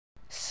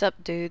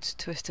Sup dudes,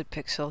 Twisted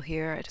Pixel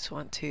here. I just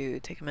want to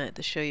take a minute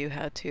to show you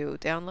how to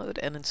download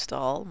and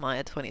install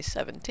Maya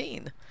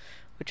 2017,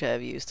 which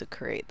I've used to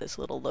create this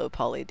little low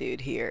poly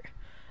dude here,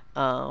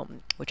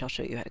 which I'll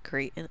show you how to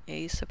create in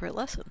a separate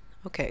lesson.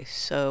 Okay,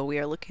 so we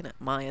are looking at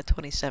Maya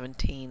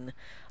 2017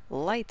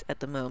 Lite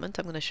at the moment.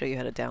 I'm going to show you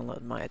how to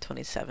download Maya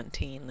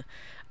 2017,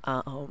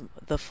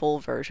 the full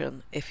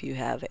version if you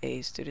have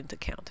a student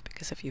account,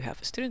 because if you have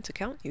a student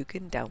account, you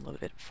can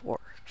download it for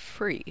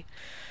free.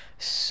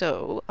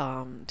 So,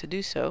 to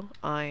do so,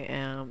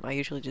 I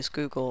usually just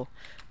Google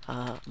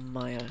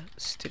Maya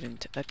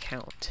student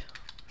account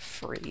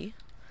free,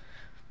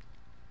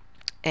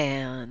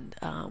 and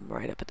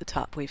right up at the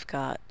top we've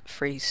got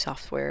free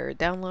software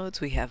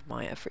downloads. We have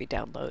Maya free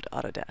download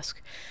Autodesk.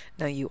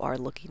 Now you are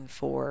looking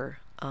for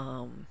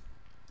a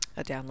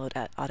download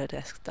at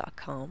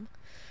autodesk.com,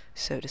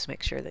 so just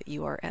make sure that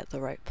you are at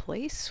the right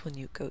place when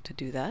you go to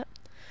do that.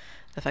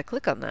 If I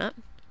click on that,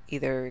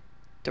 either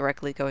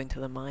directly going to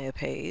the Maya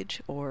page,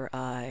 or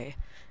I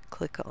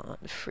click on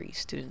free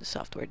student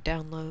software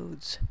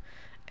downloads,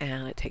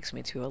 and it takes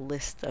me to a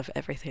list of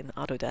everything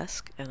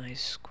Autodesk, and I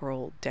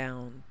scroll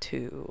down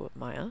to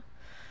Maya.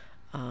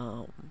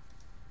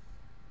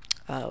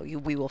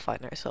 We will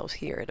find ourselves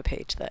here at a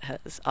page that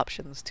has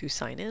options to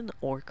sign in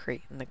or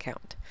create an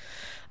account.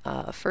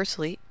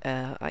 Firstly,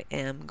 I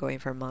am going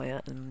for Maya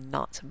and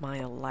not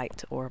Maya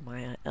Lite or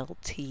Maya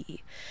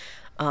LT.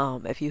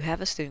 If you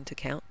have a student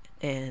account,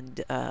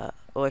 and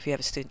or if you have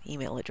a student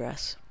email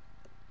address,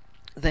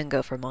 then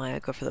go for Maya,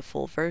 go for the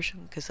full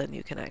version, because then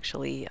you can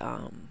actually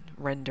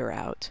render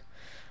out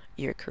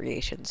your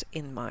creations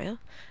in Maya.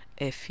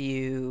 If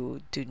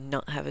you do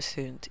not have a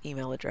student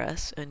email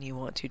address and you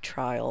want to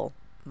trial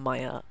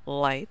Maya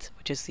Lite,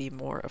 which is the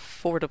more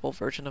affordable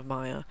version of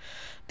Maya,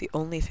 the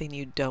only thing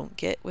you don't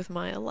get with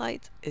Maya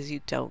Lite is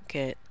you don't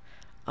get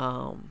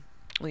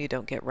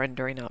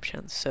rendering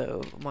options.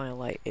 So Maya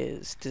Lite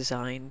is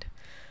designed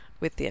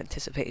with the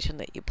anticipation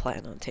that you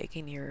plan on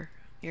taking your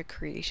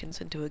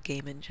creations into a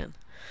game engine.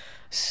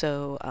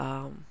 So,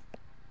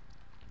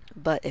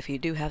 but if you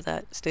do have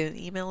that student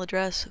email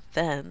address,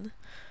 then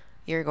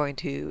you're going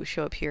to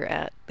show up here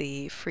at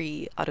the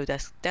free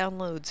Autodesk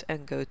downloads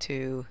and go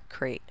to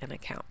create an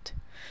account.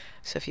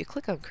 So if you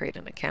click on create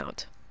an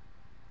account,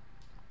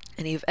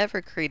 and you've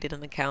ever created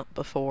an account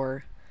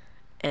before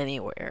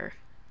anywhere,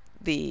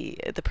 the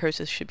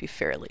process should be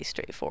fairly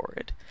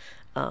straightforward.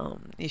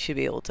 You should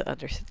be able to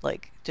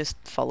just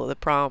follow the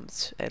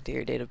prompts, enter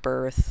your date of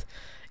birth.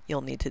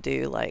 You'll need to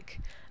do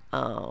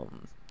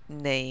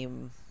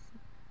name,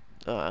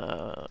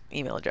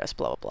 email address,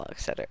 blah blah blah,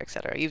 etc.,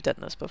 etc. You've done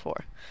this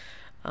before.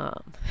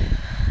 Well,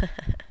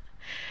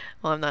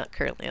 I'm not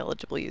currently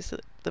eligible to use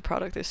the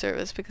product or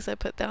service because I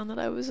put down that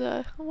I was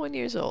 1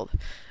 year old,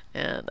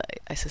 and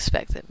I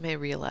suspect it may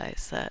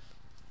realize that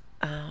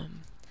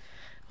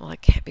well, I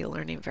can't be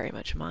learning very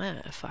much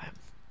Maya if I'm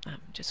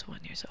just 1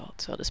 year old,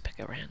 so I'll just pick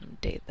a random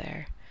date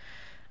there,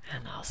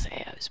 and I'll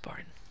say I was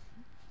born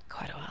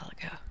quite a while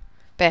ago.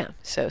 Bam!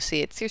 So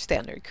see, it's your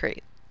standard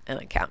create an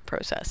account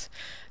process.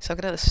 So I'm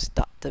going to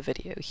stop the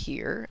video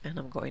here, and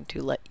I'm going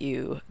to let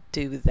you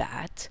do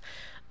that.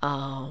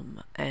 All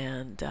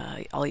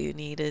you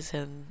need is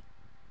an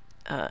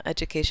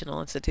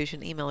educational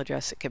institution email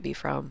address. It could be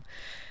from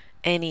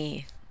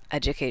any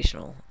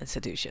educational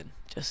institution,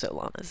 just so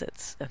long as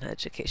it's an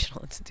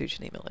educational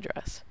institution email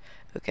address.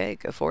 Okay,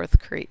 go forth,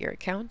 create your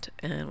account,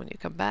 and when you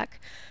come back,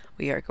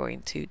 we are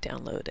going to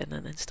download and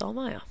then install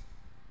Maya.